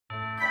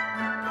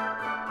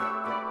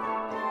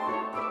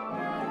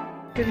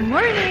Good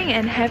morning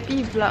and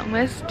happy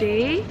Vlogmas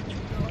day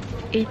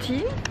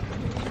 18.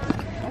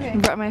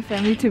 Brought my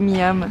family to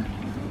Myanmar.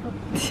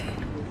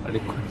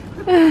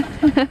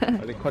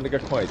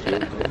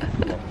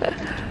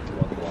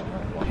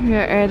 We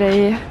are at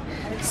a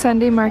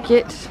Sunday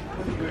market.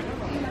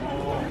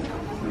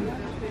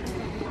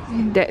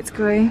 And Dad's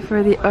going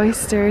for the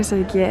oysters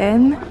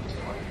again.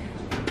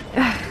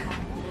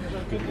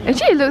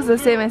 Actually, it looks the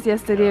same as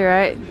yesterday,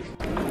 right?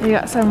 We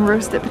got some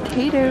roasted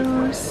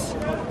potatoes.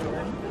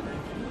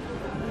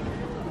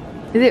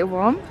 Is it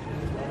warm?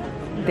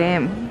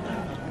 Damn.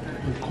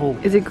 Cool.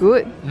 Is it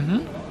good?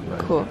 Mm-hmm.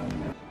 Cool.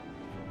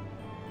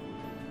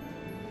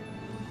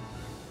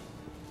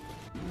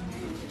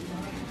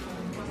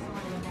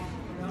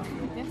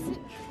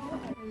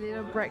 A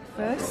little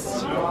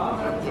breakfast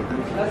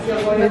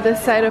with a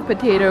side of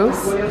potatoes.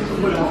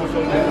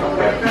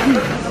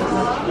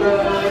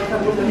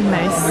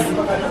 Nice.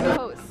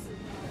 Pose.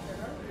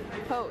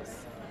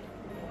 Pose.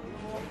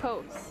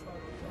 Pose.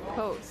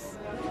 Pose.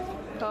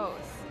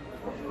 Pose.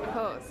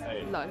 Pose.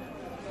 Lol.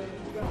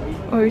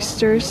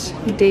 Oysters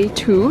day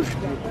 2.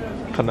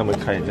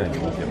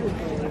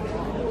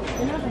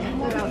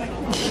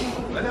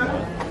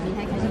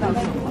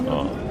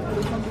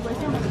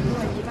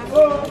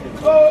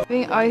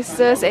 Having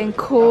oysters and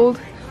cold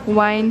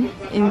wine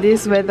in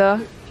this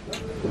weather.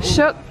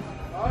 Shook.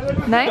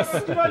 Nice.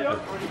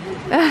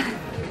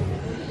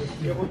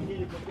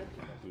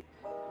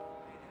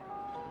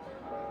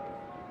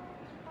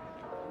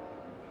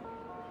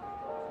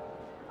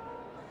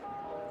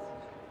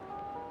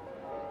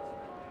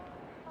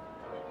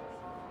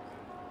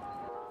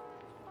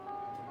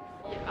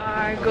 We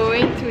are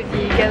going to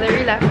the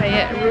Gallery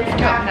Lafayette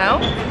rooftop now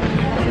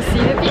to see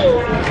the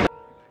view.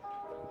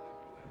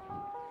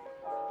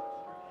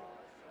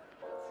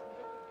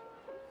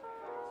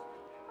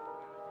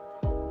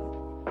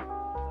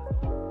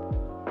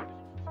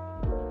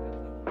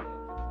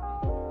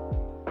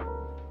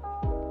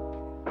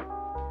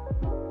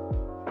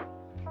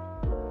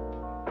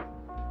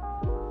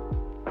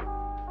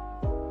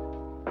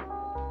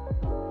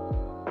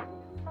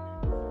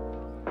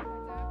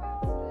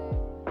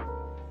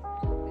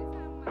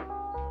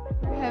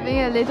 Having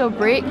a little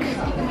break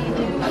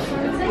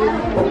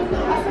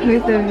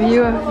with the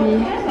view of the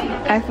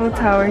Eiffel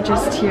Tower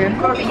just here.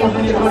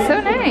 So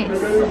nice!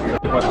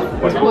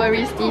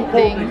 Touristy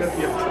things.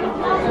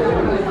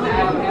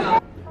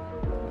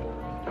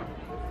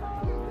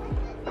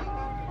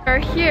 We're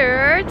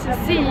here to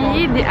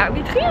see the Arc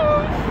de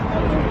Triomphe.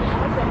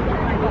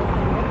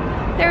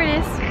 There it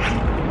is.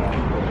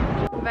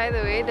 By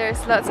the way,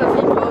 there's lots of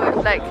people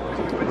with like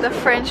the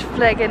French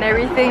flag and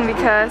everything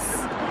because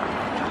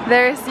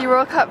there's the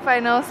World Cup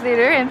finals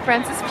later and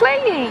France is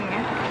playing!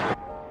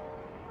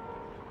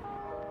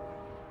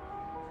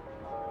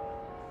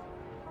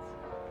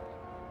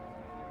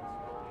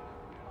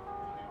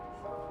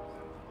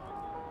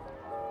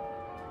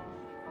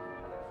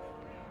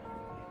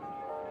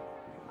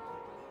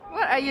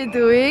 What are you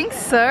doing,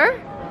 sir?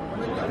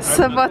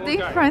 Supporting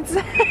France?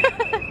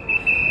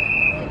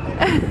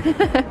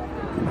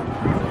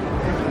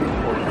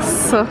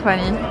 So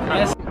funny.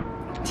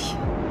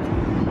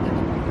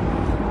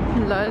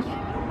 Lol.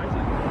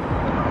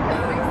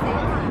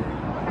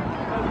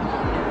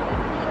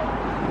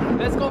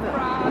 Let's go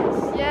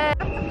France! Yeah!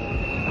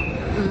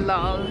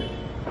 Lol.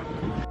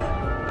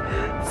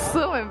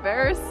 So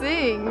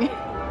embarrassing!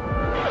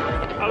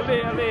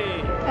 Allez,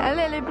 allez!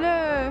 Allez les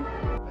bleus!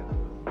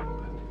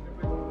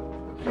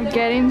 We're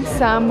getting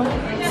some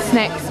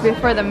snacks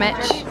before the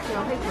match.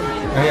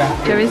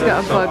 Jerry's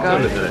got a burger.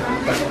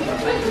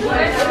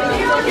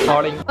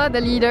 Oh,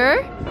 the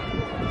leader.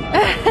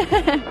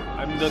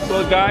 I'm the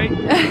tour guide.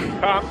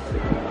 Come.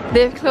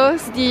 They've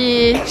closed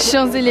the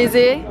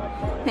Champs-Élysées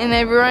and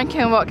everyone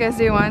can walk as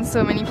they want,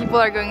 so many people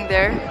are going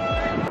there.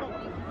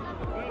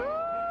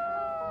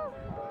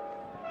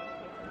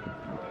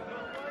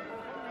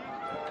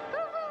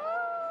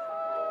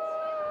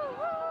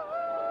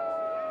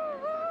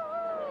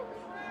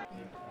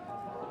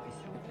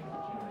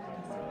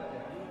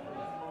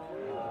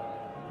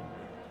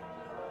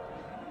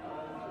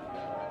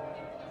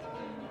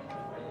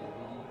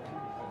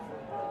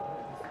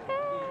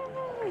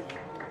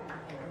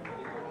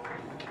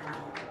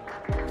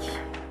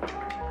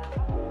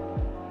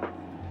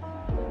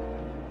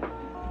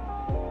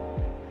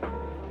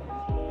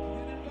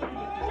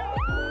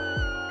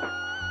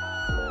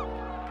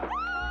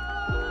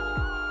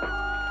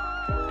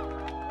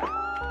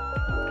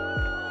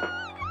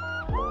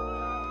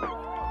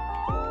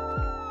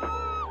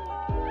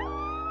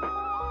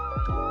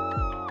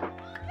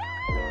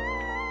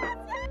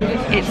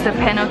 It's the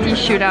penalty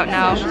shootout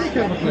now.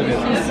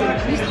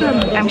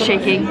 I'm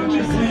shaking.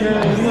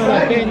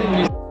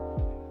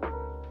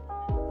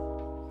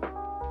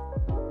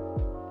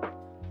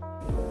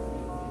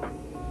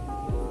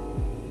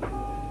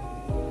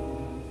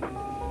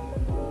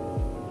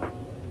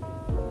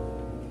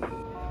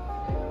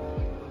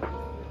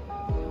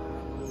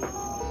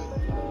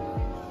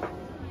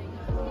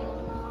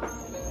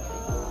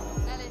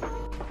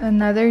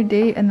 Another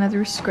day,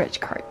 another scratch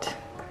card.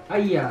 哎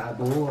呀，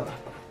多。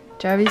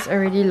 Jarvis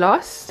already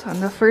lost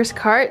on the first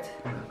card.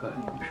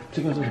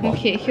 这个是什么？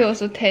 Okay, he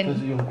also 这 10.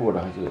 是用过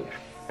的还是？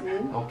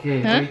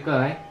 OK， 啊这一个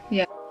来。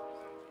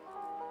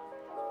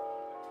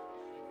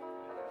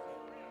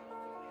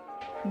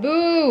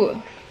 Boo!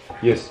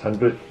 Yes,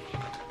 100.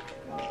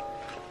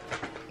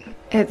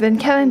 Advent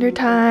calendar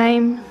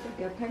time.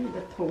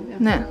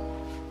 Nah.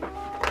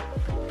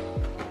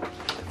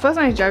 First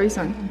one is Jarvis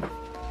one.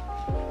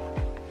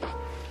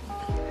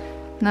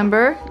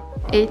 Number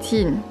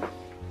 18.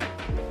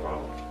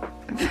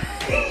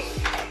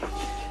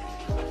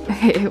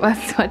 Okay, what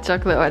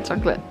chocolate? What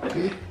chocolate?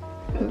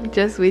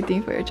 Just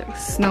waiting for your chocolate.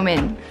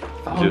 Snowman.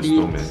 Just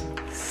snowman.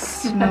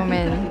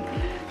 Snowman.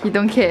 You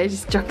don't care,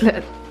 it's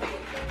chocolate.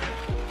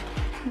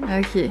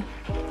 Okay.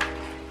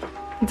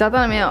 你找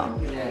到了没有？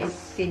 Yes。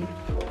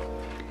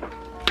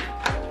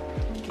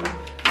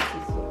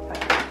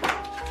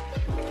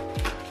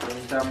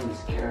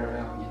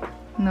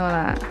 No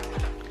lah.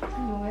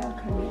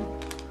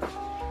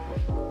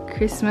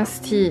 Christmas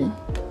tea.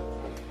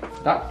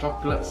 Dark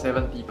chocolate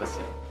 70%。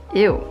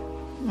 Ew.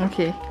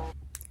 Okay.